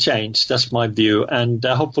needs to be changed. That's my view, and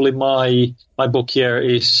hopefully my book here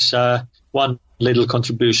is one little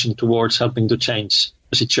contribution towards helping to change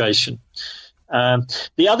the situation.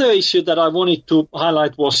 The other issue that I wanted to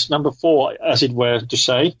highlight was number 4, as it were to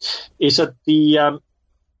say, is that the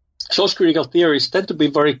source critical theories tend to be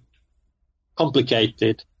very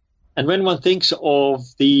complicated. And when one thinks of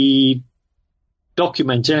the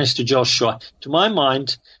document Genesis to Joshua, to my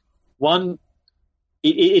mind,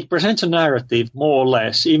 it presents a narrative more or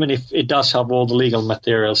less, even if it does have all the legal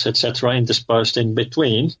materials, etc., interspersed in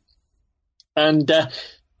between. And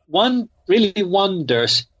one really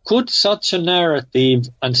wonders, could such a narrative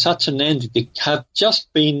and such an entity have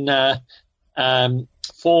just been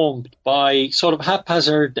formed by sort of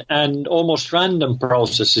haphazard and almost random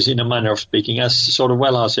processes, in a manner of speaking, as sort of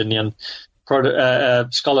Wellhousenian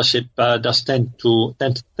scholarship does tend to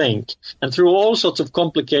think, and through all sorts of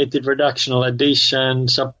complicated redactional addition,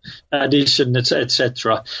 sub-addition,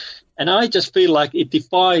 etc. And I just feel like it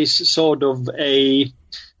defies the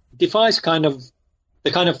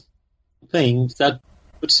kind of thing that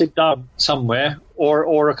could sit down somewhere,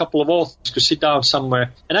 or a couple of authors could sit down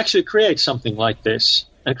somewhere and actually create something like this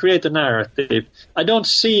and create a narrative. I don't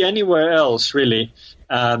see anywhere else really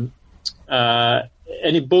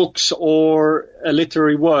any books or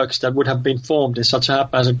literary works that would have been formed in such a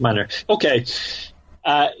haphazard manner. Okay,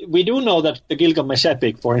 we do know that the Gilgamesh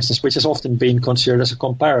epic, for instance, which has often been considered as a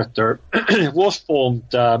comparator, was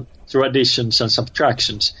formed through additions and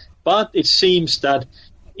subtractions. But it seems that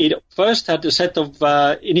it first had a set of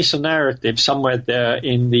initial narratives somewhere there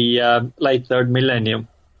in the late 3rd millennium.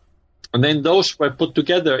 And then those were put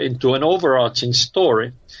together into an overarching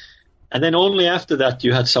story. And then only after that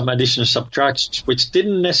you had some additional subtractions, which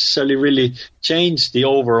didn't necessarily really change the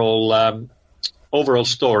overall overall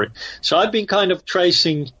story. So I've been kind of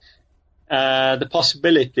tracing the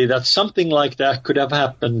possibility that something like that could have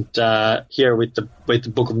happened here with the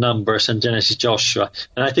Book of Numbers and Genesis Joshua.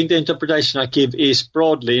 And I think the interpretation I give is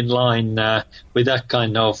broadly in line with that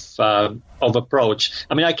kind of approach.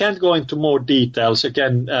 I mean, I can't go into more details.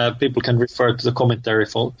 Again, people can refer to the commentary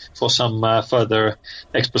for some further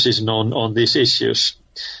exposition on these issues.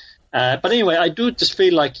 But anyway, I do just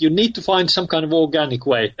feel like you need to find some kind of organic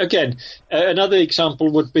way. Again, another example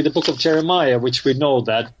would be the Book of Jeremiah, which we know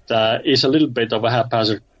that is a little bit of a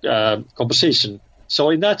haphazard composition. So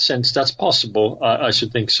in that sense, that's possible, I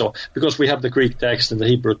should think so, because we have the Greek text and the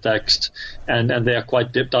Hebrew text, and they are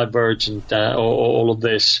quite divergent, all of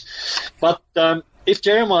this. But if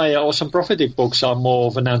Jeremiah or some prophetic books are more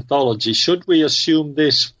of an anthology, should we assume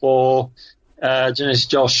this for Genesis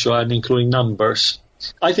Joshua and including Numbers?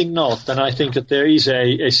 I think not, and I think that there is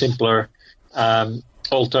a simpler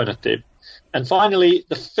alternative. And finally,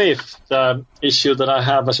 the fifth issue that I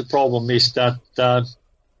have as a problem is that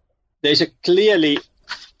there's a clearly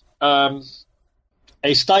a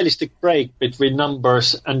stylistic break between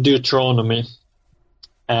Numbers and Deuteronomy.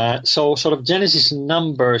 So sort of Genesis and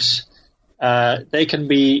Numbers, they can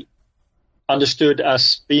be understood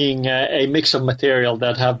as being a mix of material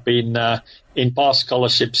that have been in past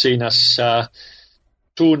scholarship seen as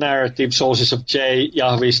two narrative sources of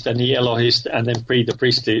Yahwist and Elohist, and then the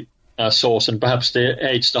priestly source, and perhaps the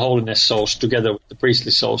holiness source together with the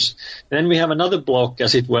priestly source. And then we have another block,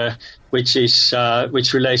 as it were, which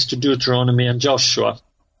relates to Deuteronomy and Joshua.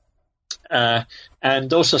 And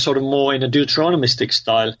those are sort of more in a Deuteronomistic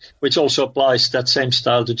style, which also applies that same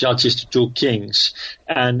style to Judges to 2 Kings.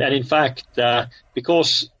 And in fact,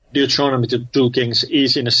 because Deuteronomy to 2 Kings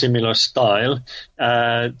is in a similar style,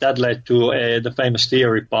 that led to the famous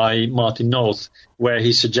theory by Martin Noth, where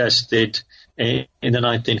he suggested in the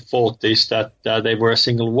 1940s that they were a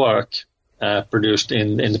single work produced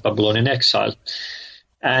in the Babylonian exile.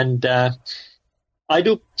 And I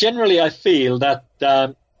feel that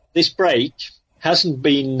this break hasn't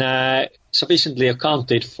been sufficiently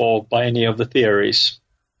accounted for by any of the theories.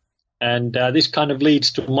 And this kind of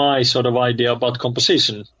leads to my sort of idea about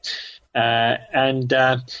composition. In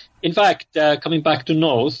fact, coming back to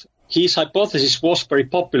Noth, his hypothesis was very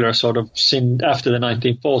popular sort of after the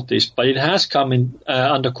 1940s, but it has come in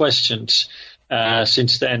under questions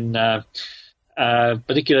since then,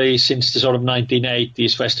 particularly since the sort of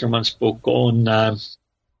 1980s Westermann's book on the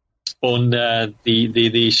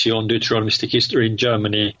issue on Deuteronomistic history in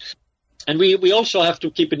Germany. And we also have to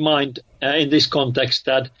keep in mind in this context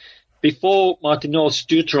that before Martin Noth's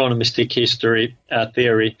Deuteronomistic history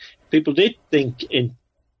theory, people did think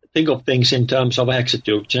of things in terms of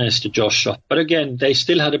hexateuch, Genesis to Joshua. But again, they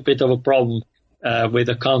still had a bit of a problem with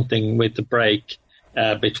accounting with the break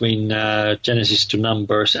between Genesis to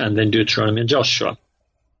Numbers and then Deuteronomy and Joshua.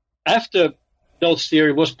 After Noth's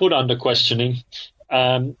theory was put under questioning,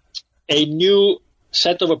 a new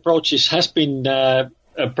set of approaches has been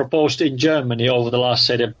proposed in Germany over the last,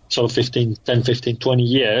 say, sort of 20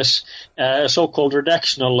 years, a so-called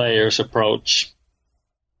redactional layers approach.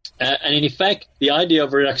 And in effect, the idea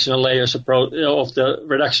of the redactional layers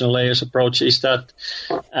approach is that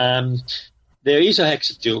there is a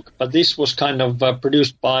hexateuch, but this was kind of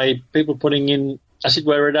produced by people putting in, as it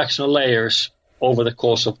were, redactional layers over the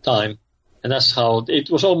course of time. And that's how it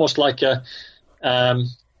was almost like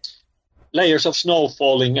layers of snow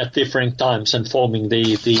falling at different times and forming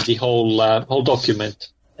the whole document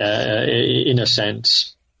in a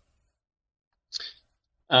sense.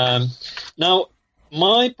 Now,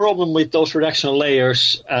 my problem with those redactional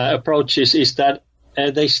layers approaches is that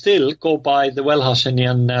they still go by the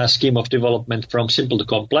Wellhausenian scheme of development from simple to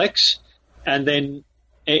complex, and then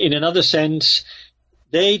in another sense,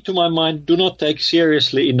 they, to my mind, do not take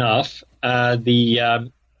seriously enough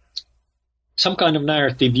some kind of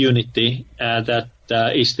narrative unity that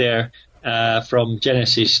is there from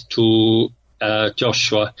Genesis to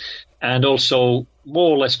Joshua, and also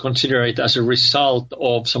more or less consider it as a result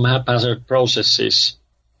of some haphazard processes,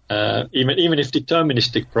 even if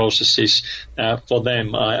deterministic processes for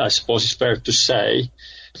them, I suppose it's fair to say.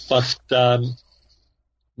 But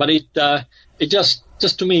it just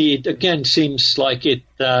to me, it again seems like it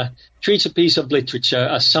treats a piece of literature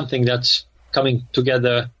as something that's coming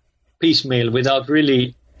together piecemeal without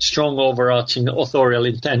really strong overarching authorial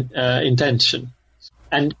intention.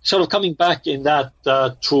 And sort of coming back in that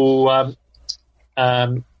to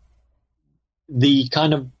the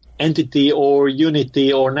kind of entity or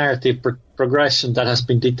unity or narrative progression that has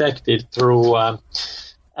been detected through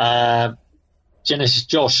Genesis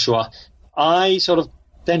Joshua, I sort of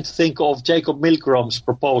tend to think of Jacob Milgrom's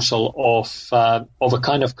proposal of a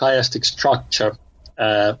kind of chiastic structure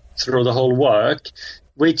through the whole work,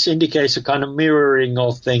 which indicates a kind of mirroring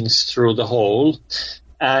of things through the whole.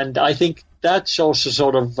 And I think that shows a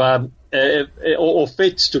sort of or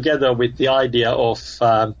fits together with the idea of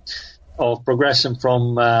progression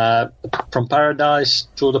from paradise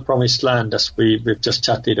to the promised land, as we've just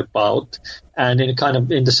chatted about, and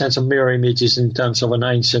in the sense of mirror images in terms of an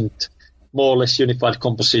ancient, more or less unified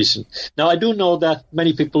composition. Now, I do know that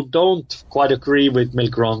many people don't quite agree with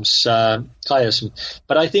Milgrom's chiasm,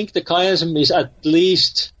 but I think the chiasm is at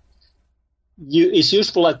least is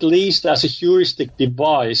useful at least as a heuristic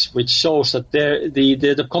device, which shows that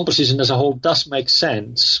the composition as a whole does make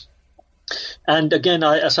sense. And again,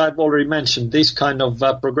 as I've already mentioned, this kind of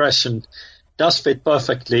progression does fit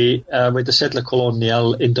perfectly with the settler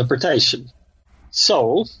colonial interpretation.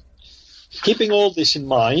 So, keeping all this in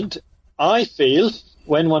mind, I feel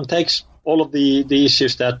when one takes all of the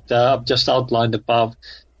issues that I've just outlined above,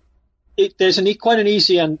 there's quite an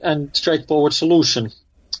easy and straightforward solution.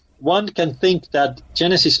 One can think that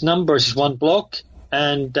Genesis Numbers is one block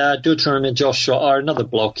and Deuteronomy and Joshua are another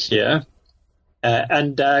block here.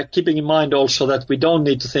 And keeping in mind also that we don't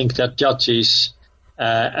need to think that Judges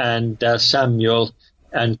and Samuel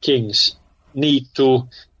and Kings need to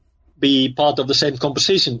be part of the same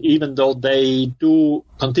composition, even though they do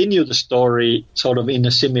continue the story sort of in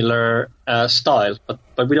a similar style.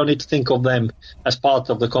 But we don't need to think of them as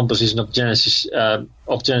part of the composition of Genesis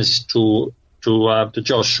to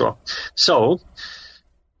Joshua. So,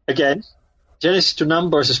 again, Genesis to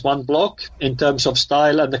Numbers is one block in terms of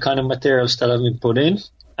style and the kind of materials that have been put in,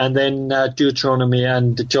 and then Deuteronomy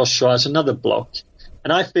and Joshua is another block.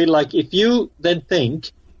 And I feel like if you then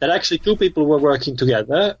think that actually two people were working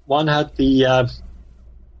together, one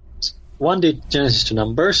did Genesis to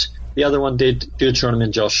Numbers, the other one did Deuteronomy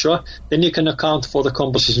and Joshua, then you can account for the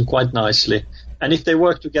composition quite nicely. And if they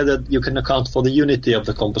work together, you can account for the unity of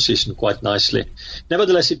the composition quite nicely.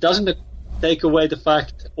 Nevertheless, it doesn't take away the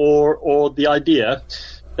fact or the idea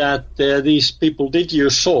that these people did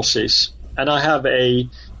use sources. And I have a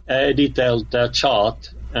detailed chart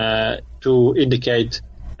to indicate,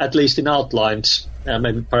 at least in outlines,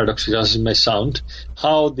 maybe paradoxical as it may sound,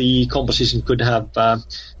 how the composition could have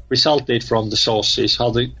resulted from the sources, how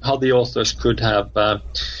the authors could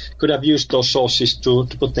have used those sources to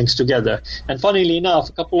put things together. And funnily enough,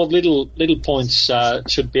 a couple of little points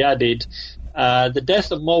should be added. The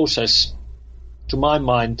death of Moses, to my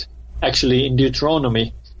mind, actually in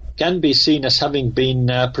Deuteronomy, can be seen as having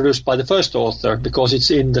been produced by the first author, because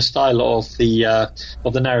it's in the style of the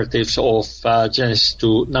narratives of Genesis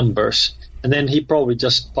to Numbers. And then he probably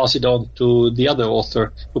just passed it on to the other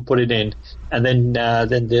author who put it in. And then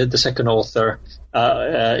the second author,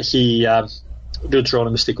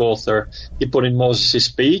 Deuteronomistic author, he put in Moses'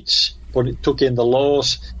 speech, took in the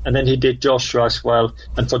laws, and then he did Joshua as well.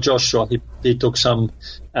 And for Joshua, he took some,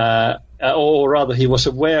 or rather, he was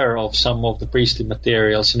aware of some of the priestly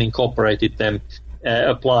materials and incorporated them,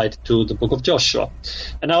 applied to the book of Joshua.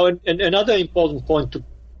 And now, another important point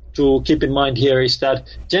to keep in mind here is that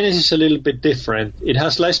Genesis is a little bit different. It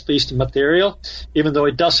has less priestly material, even though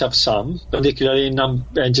it does have some, particularly in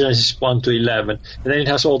Genesis 1 to 11. And then it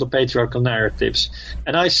has all the patriarchal narratives.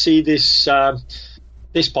 And I see this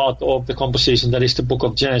part of the composition, that is the book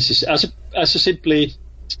of Genesis, as an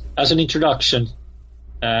introduction,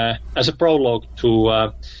 as a prologue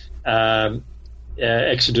to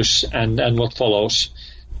Exodus and what follows.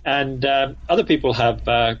 And other people have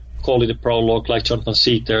called it a prologue, like Jonathan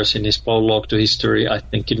Seeters in his prologue to history. I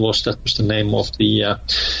think that was the name of the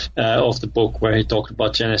book where he talked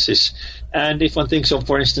about Genesis. And if one thinks of,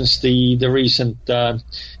 for instance, the recent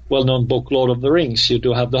well-known book Lord of the Rings, you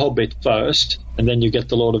do have The Hobbit first, and then you get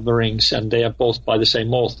The Lord of the Rings, and they are both by the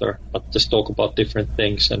same author, but just talk about different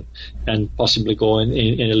things and possibly go in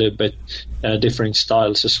a little bit different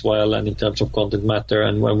styles as well, and in terms of content matter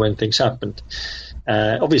and when things happened.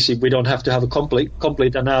 Obviously, we don't have to have a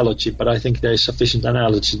complete analogy, but I think there is sufficient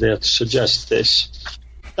analogy there to suggest this.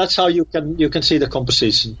 That's how you can see the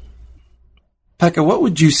composition. Pekka, what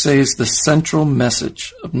would you say is the central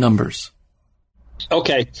message of Numbers?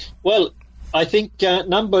 Okay, well, I think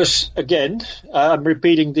Numbers, again, I'm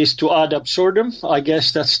repeating this to ad absurdum. I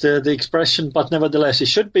guess that's the expression, but nevertheless, it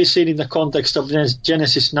should be seen in the context of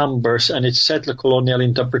Genesis Numbers and its settler colonial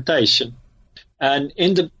interpretation. And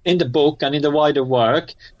in the book and in the wider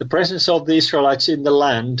work, the presence of the Israelites in the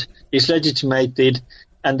land is legitimated,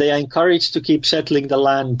 and they are encouraged to keep settling the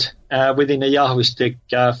land within a Yahwistic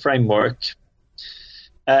framework.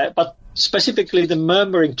 But specifically, the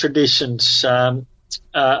murmuring traditions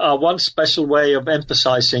are one special way of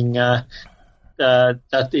emphasizing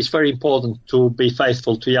that it's very important to be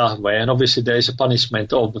faithful to Yahweh. And obviously there is a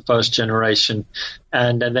punishment of the first generation,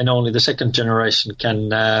 and then only the second generation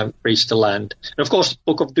can reach the land. And of course, the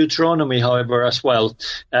book of Deuteronomy, however, as well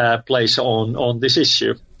plays on this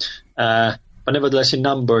issue. But nevertheless, in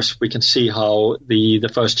Numbers, we can see how the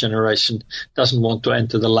first generation doesn't want to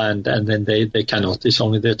enter the land, and then they cannot. It's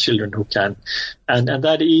only their children who can. And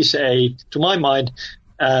that is to my mind,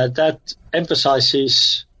 that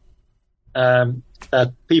emphasizes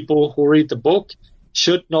that people who read the book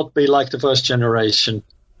should not be like the first generation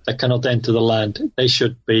that cannot enter the land. They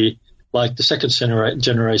should be like the second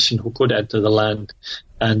generation who could enter the land,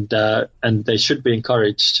 and they should be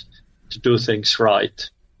encouraged to do things right.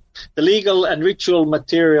 The legal and ritual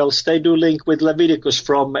materials, they do link with Leviticus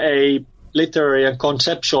from a literary and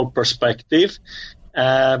conceptual perspective,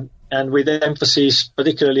 and with emphasis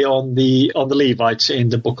particularly on the Levites in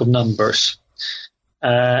the book of Numbers.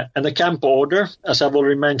 And the camp order, as I've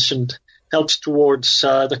already mentioned, helps towards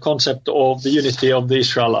the concept of the unity of the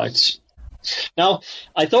Israelites. Now,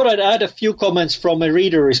 I thought I'd add a few comments from a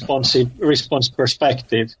reader response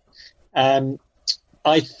perspective.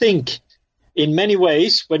 I think in many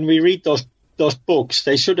ways, when we read those books,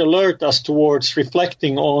 they should alert us towards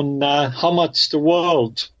reflecting on how much the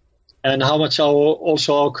world and how much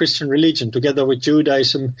also our Christian religion, together with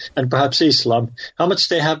Judaism and perhaps Islam, how much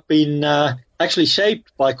they have been actually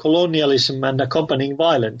shaped by colonialism and accompanying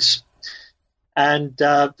violence. And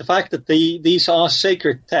the fact that these are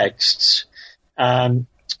sacred texts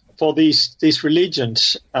for these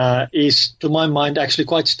religions is, to my mind, actually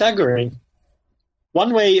quite staggering.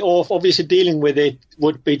 One way of obviously dealing with it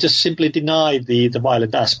would be just simply deny the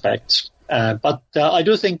violent aspects. But I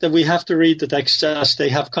do think that we have to read the texts as they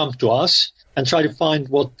have come to us and try to find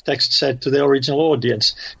what the text said to the original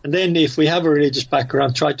audience. And then if we have a religious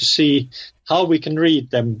background, try to see how we can read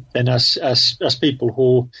them then as people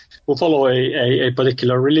who follow a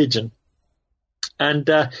particular religion. And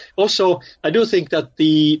also, I do think that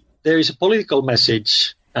there is a political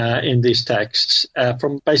message in these texts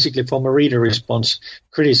from a reader response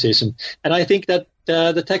criticism. And I think that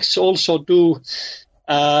the texts also do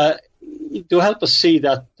help us see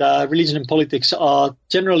that religion and politics are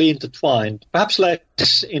generally intertwined, perhaps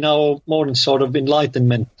less in our modern sort of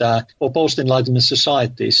Enlightenment or post-Enlightenment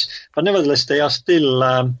societies, but nevertheless they are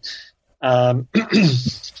still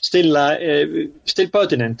still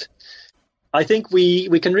pertinent. I think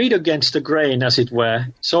we can read against the grain, as it were,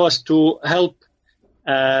 so as to help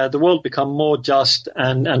the world become more just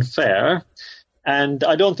and fair. And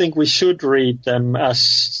I don't think we should read them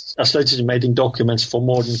as legitimating documents for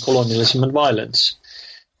modern colonialism and violence.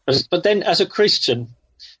 But then, as a Christian,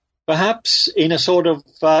 perhaps in a sort of,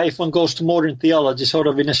 if one goes to modern theology, sort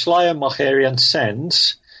of in a Schleiermacherian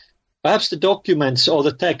sense, perhaps the documents or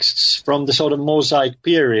the texts from the sort of Mosaic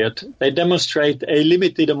period, they demonstrate a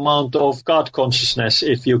limited amount of God consciousness,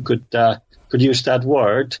 if you could use that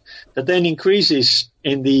word, that then increases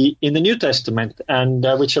in the New Testament, and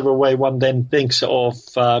whichever way one then thinks of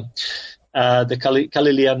the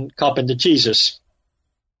Galilean carpenter Jesus.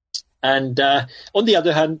 And on the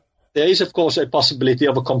other hand, there is, of course, a possibility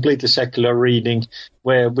of a completely secular reading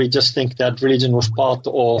where we just think that religion was part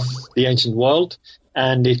of the ancient world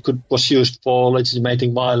and it was used for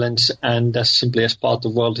legitimating violence and simply as part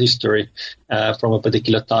of world history from a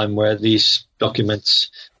particular time where these documents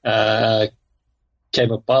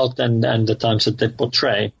came about and the times that they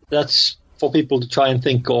portray. That's for people to try and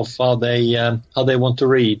think of how they want to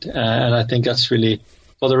read, and I think that's really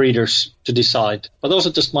for the readers to decide. But those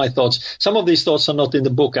are just my thoughts. Some of these thoughts are not in the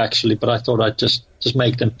book actually, but I thought I'd just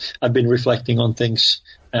make them. I've been reflecting on things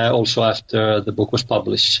also after the book was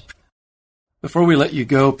published. Before we let you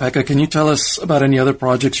go, Pekka, can you tell us about any other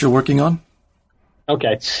projects you're working on?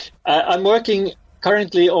 Okay. I'm working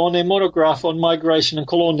currently on a monograph on migration and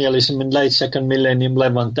colonialism in late second millennium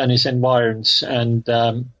Levant and its environs.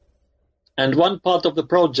 And one part of the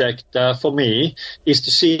project for me is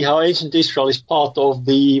to see how ancient Israel is part of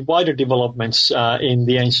the wider developments in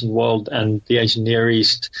the ancient world and the ancient Near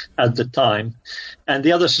East at the time. And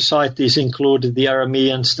the other societies included the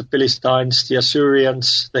Arameans, the Philistines, the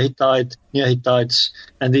Assyrians, the Hittites, Neo-Hittites,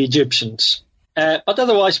 and the Egyptians. But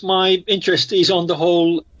otherwise, my interest is on the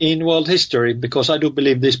whole in world history, because I do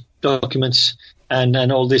believe these documents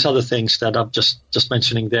and all these other things that I'm just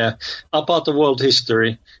mentioning there are part of world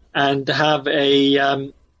history and have we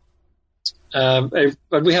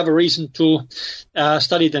have a reason to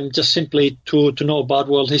study them just simply to know about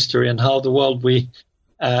world history and how the world we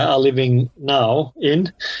are living now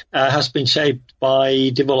in has been shaped by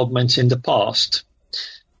developments in the past.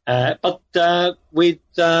 But with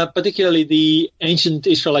particularly the ancient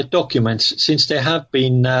Israelite documents, since they have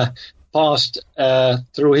been passed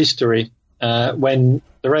through history when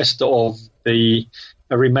the rest of the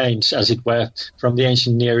remains, as it were, from the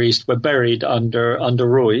ancient Near East were buried under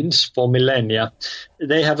ruins for millennia,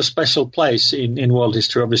 they have a special place in world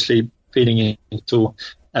history, obviously feeding into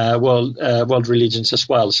world religions as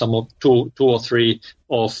well. Some of two or three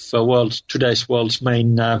of today's world's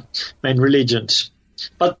main religions.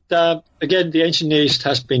 But again, the ancient Near East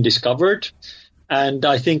has been discovered, and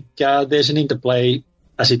I think there's an interplay,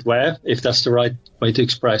 as it were, if that's the right way to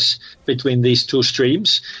express, between these two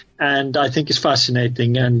streams. And I think it's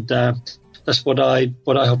fascinating, and that's what I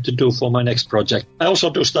hope to do for my next project. I also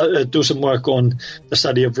do some work on the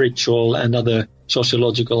study of ritual and other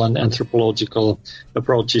sociological and anthropological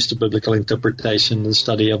approaches to biblical interpretation and the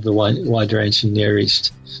study of the wider ancient Near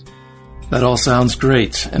East. That all sounds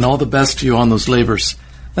great, and all the best to you on those labors.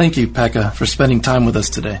 Thank you, Pekka, for spending time with us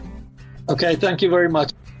today. Okay, thank you very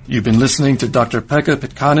much. You've been listening to Dr. Pekka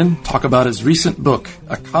Pitkanen talk about his recent book,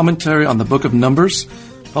 A Commentary on the Book of Numbers,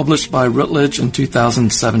 published by Routledge in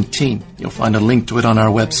 2017. You'll find a link to it on our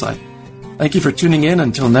website. Thank you for tuning in.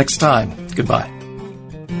 Until next time, goodbye.